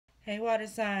Hey water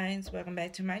signs, welcome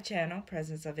back to my channel,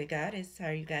 Presence of a Goddess. How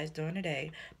are you guys doing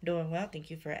today? I'm doing well, thank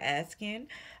you for asking.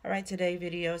 Alright, today's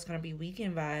video is going to be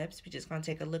weekend vibes. We're just going to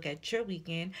take a look at your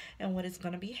weekend and what is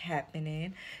going to be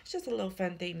happening. It's just a little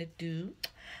fun thing to do.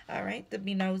 Alright, to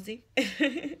be nosy.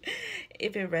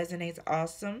 If it resonates,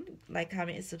 awesome. Like,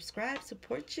 comment, and subscribe.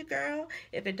 Support your girl.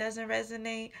 If it doesn't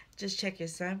resonate, just check your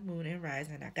sun, moon, and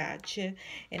rising. I got you.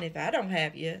 And if I don't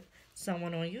have you,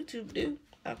 someone on YouTube do.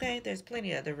 Okay, there's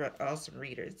plenty of other awesome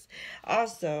readers.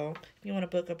 Also, if you want to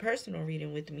book a personal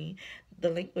reading with me,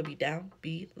 the link will be down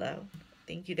below.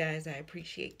 Thank you guys. I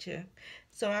appreciate you.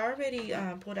 So I already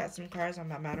pulled out some cards on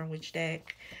my Modern Witch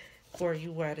deck for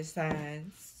you water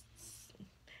signs.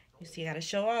 You see, I got to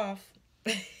show off.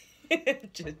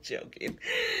 Just joking.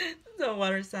 So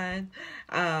water signs.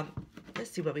 Let's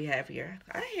see what we have here.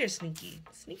 I hear sneaky.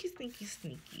 Sneaky, sneaky,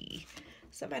 sneaky.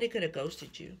 Somebody could have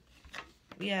ghosted you.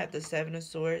 We have the Seven of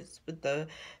Swords with the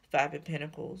Five of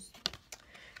Pentacles.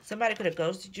 Somebody could have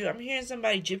ghosted you. I'm hearing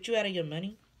somebody gypped you out of your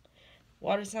money.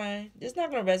 Water sign. This is not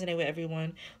going to resonate with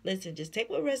everyone. Listen, just take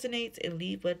what resonates and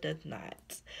leave what does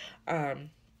not.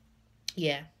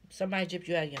 Yeah. Somebody gypped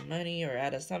you out of your money or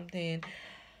out of something.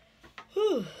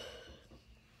 Whew.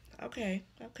 Okay.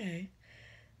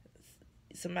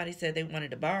 Somebody said they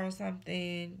wanted to borrow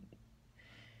something.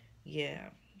 Yeah.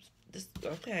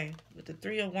 Okay, with the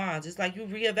Three of Wands, it's like you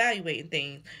reevaluating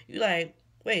things. You like,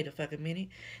 wait a fucking minute.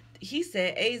 He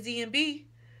said A, Z, and B,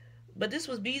 but this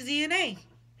was B, Z, and A.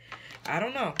 I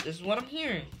don't know. This is what I'm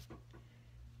hearing.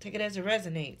 Take it as it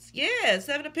resonates. Yeah,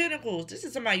 Seven of Pentacles. This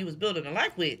is somebody you was building a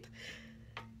life with.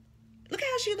 Look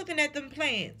how she looking at them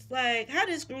plans. Like, how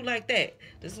this grew like that?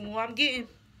 This is what I'm getting.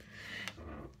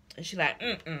 And she like,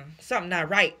 something not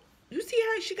right. You see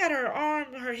her? She got her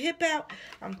arm, her hip out.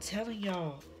 I'm telling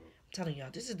y'all,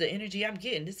 this is the energy I'm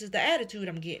getting. This is the attitude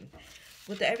I'm getting.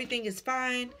 With the everything is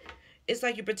fine. It's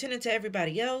like you're pretending to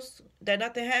everybody else that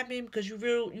nothing happened because you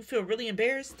feel really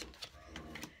embarrassed.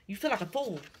 You feel like a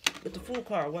fool with the Fool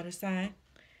card, water sign.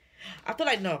 I feel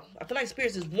like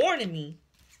Spirits is warning me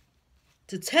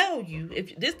to tell you,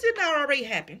 if this did not already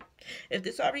happen, if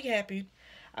this already happened,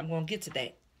 I'm going to get to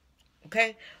that.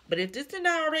 Okay? But if this did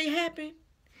not already happen,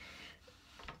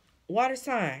 water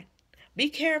sign, be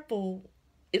careful.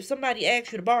 If somebody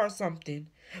asks you to borrow something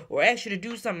or asks you to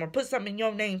do something or put something in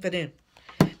your name for them,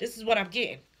 this is what I'm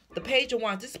getting. The Page of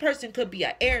Wands. This person could be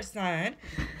an air sign.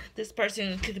 This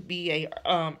person could be a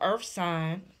earth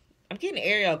sign. I'm getting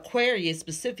area Aquarius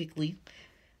specifically.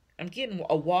 I'm getting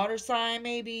a water sign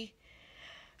maybe.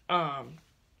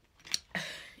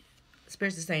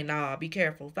 Spirits is saying, nah, be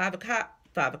careful. Five of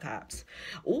Cups.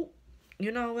 Ooh,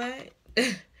 you know what?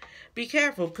 Be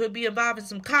careful. Could be involving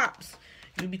some cops.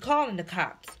 You'll be calling the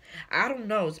cops. I don't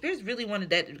know. Spirits really wanted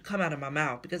that to come out of my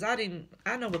mouth because I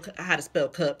know how to spell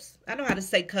cups. I know how to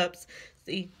say cups.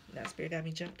 See, now Spirit got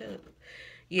me jumped up.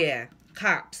 Yeah,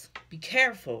 cops. Be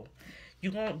careful.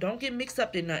 Don't get mixed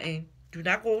up in nothing. Do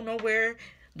not go nowhere.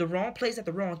 The wrong place at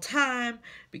the wrong time.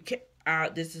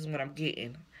 This is what I'm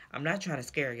getting. I'm not trying to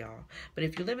scare y'all. But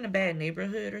if you live in a bad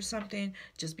neighborhood or something,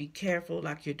 just be careful.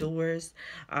 Lock your doors.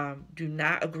 Do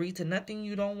not agree to nothing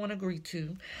you don't want to agree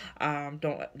to.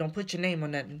 Don't put your name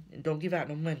on nothing. And don't give out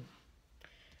no money.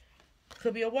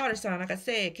 Could be a water sign, like I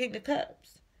said, King of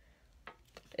Cups.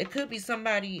 It could be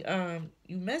somebody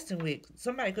you messing with.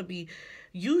 Somebody could be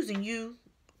using you.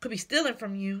 Could be stealing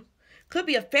from you. Could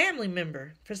be a family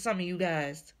member for some of you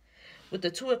guys. With the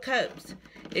Two of Cups,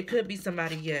 it could be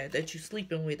somebody, that you're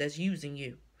sleeping with that's using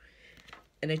you.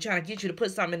 And they're trying to get you to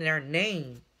put something in their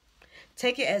name.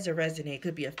 Take it as a resonate. It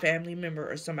could be a family member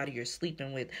or somebody you're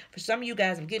sleeping with. For some of you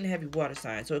guys, I'm getting heavy water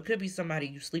signs. So it could be somebody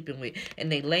you're sleeping with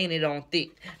and they laying it on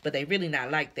thick. But they really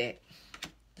not like that.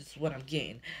 This is what I'm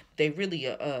getting. They really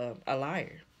a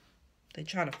liar. They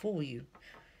trying to fool you.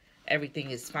 Everything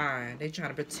is fine. They trying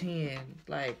to pretend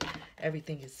like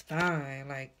everything is fine.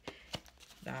 Like,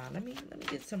 nah, let me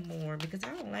get some more because I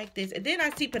don't like this. And then I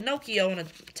see Pinocchio on the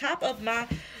top of my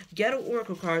Ghetto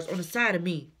Oracle cards on the side of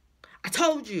me. I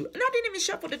told you. And I didn't even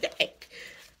shuffle the deck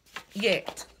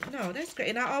yet. No, that's great.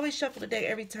 And I always shuffle the deck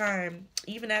every time,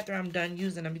 even after I'm done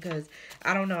using them because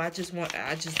I don't know. I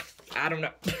don't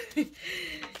know.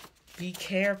 Be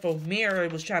careful. Mirror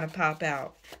was trying to pop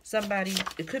out. Somebody,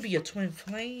 it could be a twin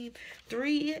flame.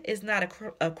 3 is not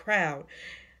a crowd.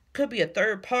 Could be a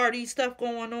third party stuff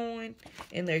going on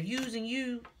and they're using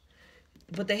you,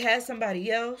 but they had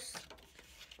somebody else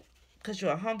because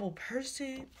you're a humble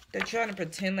person. They're trying to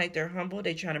pretend like they're humble.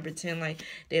 They're trying to pretend like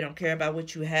they don't care about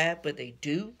what you have, but they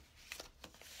do.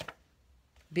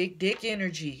 Big dick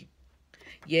energy.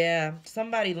 Yeah,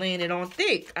 somebody laying it on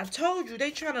thick. I told you,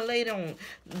 they trying to lay it on.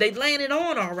 They laying it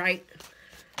on all right.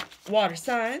 Water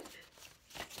sign.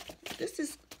 This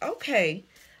is okay.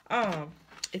 Um,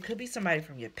 it could be somebody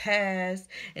from your past,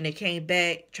 and they came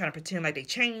back trying to pretend like they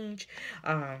changed.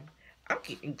 I'm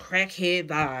getting crackhead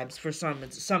vibes for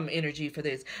some energy for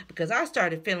this because I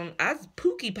started feeling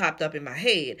Pookie popped up in my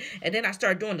head, and then I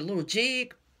started doing the little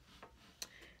jig.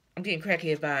 I'm getting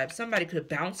crackhead vibes. Somebody could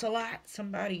bounce a lot.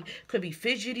 Somebody could be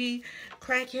fidgety,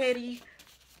 crackheady.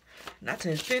 Not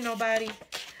to offend nobody,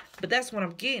 but that's what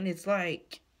I'm getting. It's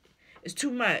like it's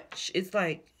too much. It's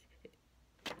like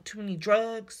too many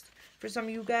drugs for some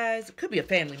of you guys. It could be a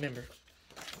family member.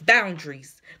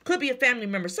 Boundaries. Could be a family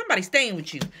member. Somebody staying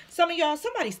with you. Some of y'all,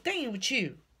 somebody staying with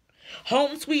you.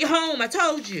 Home sweet home, I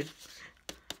told you.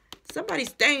 Somebody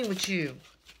staying with you.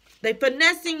 They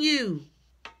finessing you.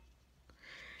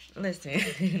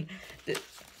 Listen.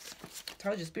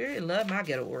 Told you, Spirit love my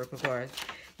ghetto oracle cards.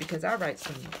 Because I write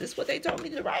some. This is what they told me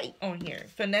to write on here.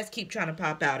 Finesse keep trying to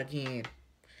pop out again.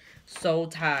 Soul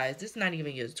ties. This is not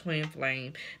even your twin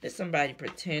flame. This is somebody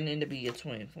pretending to be your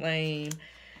twin flame.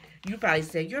 You probably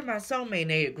said, you're my soulmate,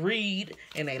 and they agreed,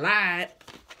 and they lied.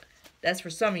 That's for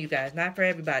some of you guys, not for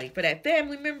everybody. For that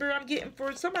family member I'm getting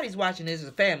for, somebody's watching this as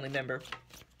a family member,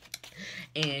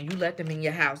 and you let them in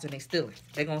your house, and they steal it.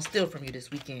 They're going to steal from you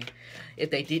this weekend, if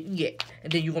they didn't yet.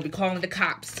 And then you're going to be calling the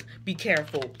cops. Be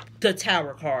careful. The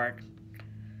Tower card.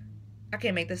 I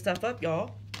can't make this stuff up,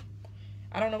 y'all.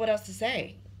 I don't know what else to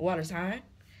say. Water sign.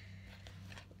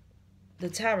 The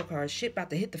Tower card. Shit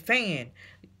about to hit the fan.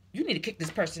 You need to kick this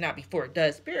person out before it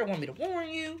does. Spirit want me to warn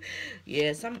you.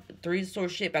 Yeah, some Three of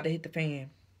Swords shit about to hit the fan.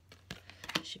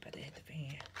 Shit about to hit the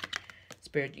fan.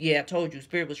 Spirit, yeah, I told you.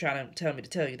 Spirit was trying to tell me to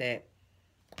tell you that.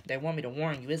 They want me to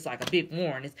warn you. It's like a big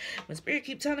warn. When Spirit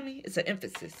keep telling me, it's an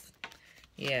emphasis.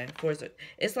 Yeah, of course.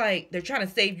 It's like they're trying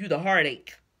to save you the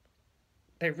heartache.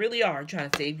 They really are trying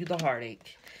to save you the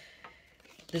heartache.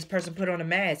 This person put on a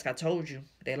mask. I told you.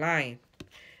 They lying.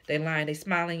 They lying. They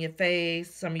smiling in your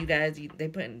face. Some of you guys, they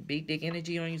putting big dick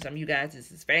energy on you. Some of you guys,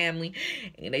 this is family.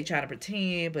 And they trying to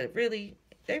pretend. But really,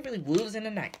 they really wolves in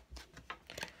the night.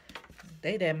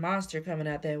 They that monster coming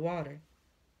out that water.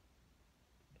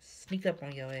 Sneak up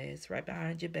on your ass right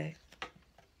behind your back.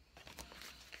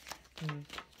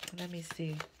 Let me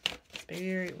see.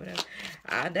 Spirit, whatever.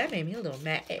 That made me a little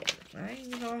mad. I ain't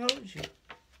even gonna hold you.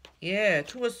 Yeah,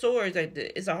 Two of Swords.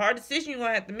 It's a hard decision you're going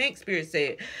to have to make, Spirit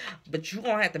said. But you're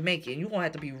going to have to make it. You're going to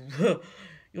have to be... You're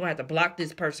going to have to block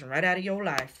this person right out of your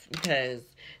life. Because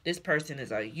this person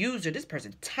is a user. This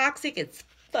person toxic as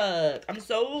fuck. I'm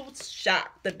so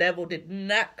shocked the devil did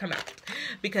not come out.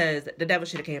 Because the devil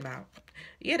should have came out.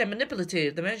 Yeah, they're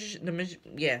manipulative.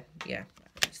 Yeah.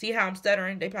 See how I'm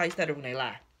stuttering? They probably stutter when they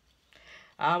lie.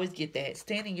 I always get that.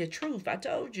 Stand in your truth. I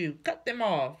told you. Cut them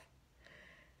off.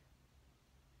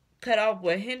 Cut off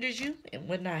what hinders you and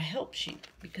what not helps you.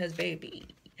 Because, baby,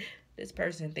 this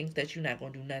person thinks that you're not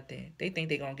going to do nothing. They think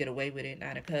they're going to get away with it.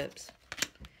 Nine of Cups.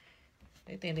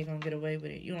 They think they're going to get away with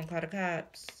it. You going to call the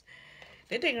cops.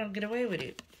 They think they're going to get away with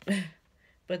it.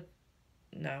 But,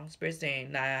 no. Spirit's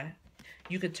saying, nah.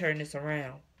 You could turn this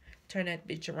around. Turn that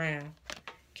bitch around.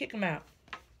 Kick him out.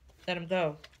 Let him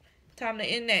go. Time to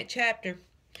end that chapter.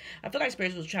 I feel like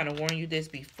Spirit was trying to warn you this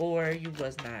before. You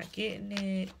was not getting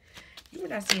it. You were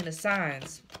not seeing the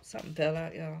signs. Something fell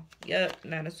out, y'all. Yep,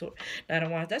 Nine of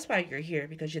Wands. That's why you're here,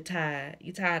 because you're tired.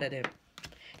 You're tired of them.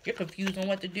 You're confused on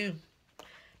what to do.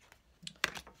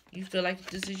 You feel like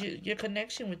this is your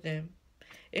connection with them.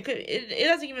 It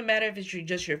doesn't even matter if it's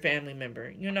just your family member.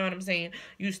 You know what I'm saying?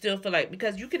 You still feel like,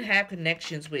 because you can have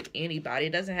connections with anybody.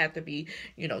 It doesn't have to be,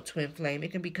 twin flame.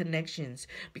 It can be connections,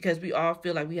 because we all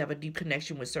feel like we have a deep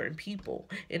connection with certain people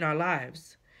in our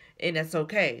lives. And that's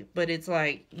okay. But it's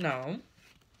like, no.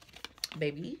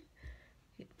 Baby.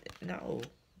 No.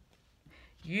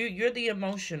 You're the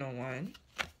emotional one.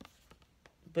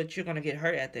 But you're going to get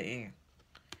hurt at the end.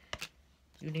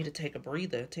 You need to take a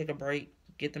breather. Take a break.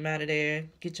 Get them out of there.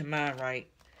 Get your mind right.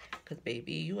 Because,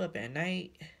 baby, you up at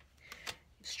night.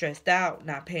 Stressed out.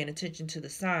 Not paying attention to the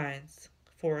signs.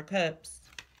 Four of Cups.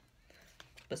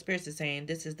 But Spirit is saying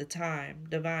this is the time.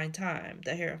 Divine time.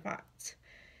 The Hierophant.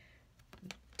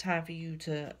 Time for you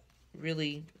to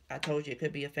really, I told you it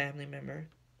could be a family member.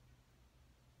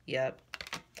 Yep.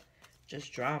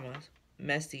 Just drama.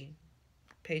 Messy.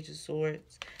 Page of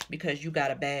Swords. Because you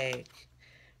got a bag.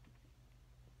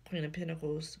 Queen of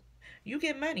Pentacles. You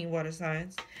get money, water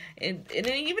signs. And then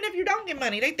even if you don't get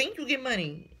money, they think you get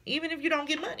money. Even if you don't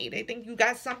get money, they think you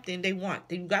got something they want.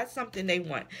 You got something they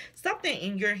want. Something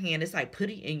in your hand. It's like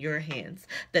putting in your hands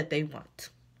that they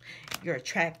want. You're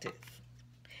attractive.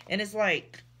 And it's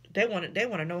like they want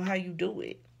to know how you do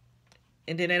it.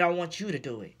 And then they don't want you to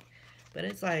do it. But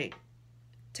it's like,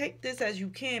 take this as you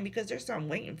can, because there's something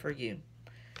waiting for you.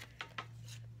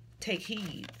 Take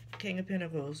heed. King of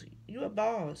Pentacles. You a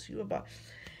boss. You a boss.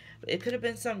 It could have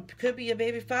been could be a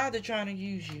baby father trying to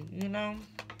use you, you know?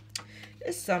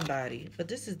 It's somebody. But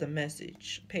this is the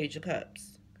message. Page of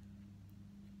Cups.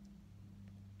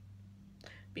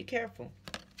 Be careful.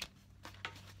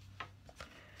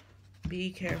 Be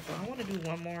careful. I want to do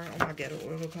one more on my ghetto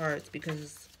oracle cards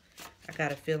because I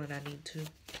got a feeling I need to.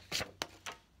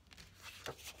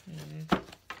 Let me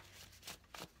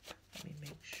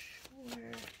make sure.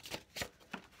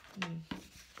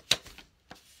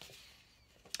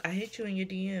 I hit you in your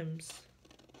DMs.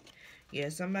 Yeah,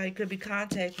 somebody could be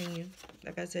contacting you.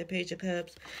 Like I said, Page of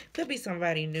Cups. Could be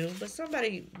somebody new, but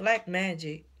somebody black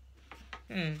magic.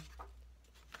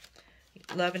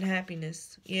 Love and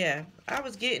happiness. Yeah, I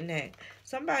was getting that.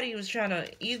 Somebody was trying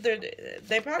to either,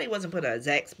 they probably wasn't put an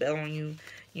exact spell on you.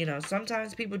 You know,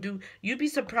 sometimes people do. You'd be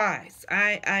surprised.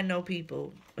 I know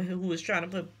people who was trying to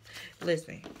put,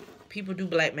 listen, people do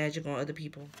black magic on other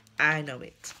people. I know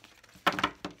it.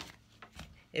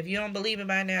 If you don't believe it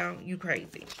by now, you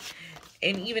crazy.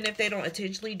 And even if they don't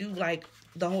intentionally do like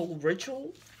the whole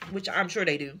ritual, which I'm sure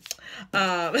they do,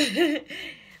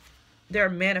 they're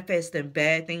manifesting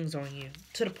bad things on you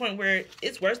to the point where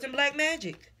it's worse than black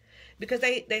magic, because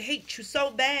they hate you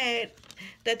so bad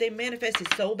that they manifest it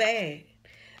so bad.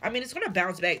 I mean, it's going to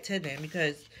bounce back to them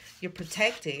because you're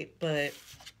protected, but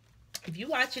if you're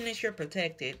watching this, you're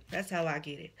protected. That's how I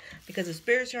get it. Because the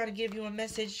Spirit's trying to give you a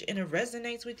message and it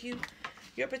resonates with you,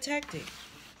 you're protected.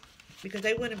 Because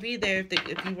they wouldn't be there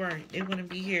if you weren't. They wouldn't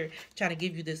be here trying to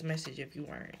give you this message if you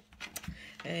weren't.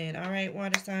 And all right,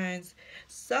 water signs.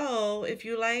 So if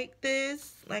you like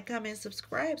this, like, comment,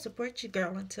 subscribe, support your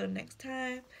girl. Until next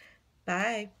time,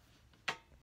 bye.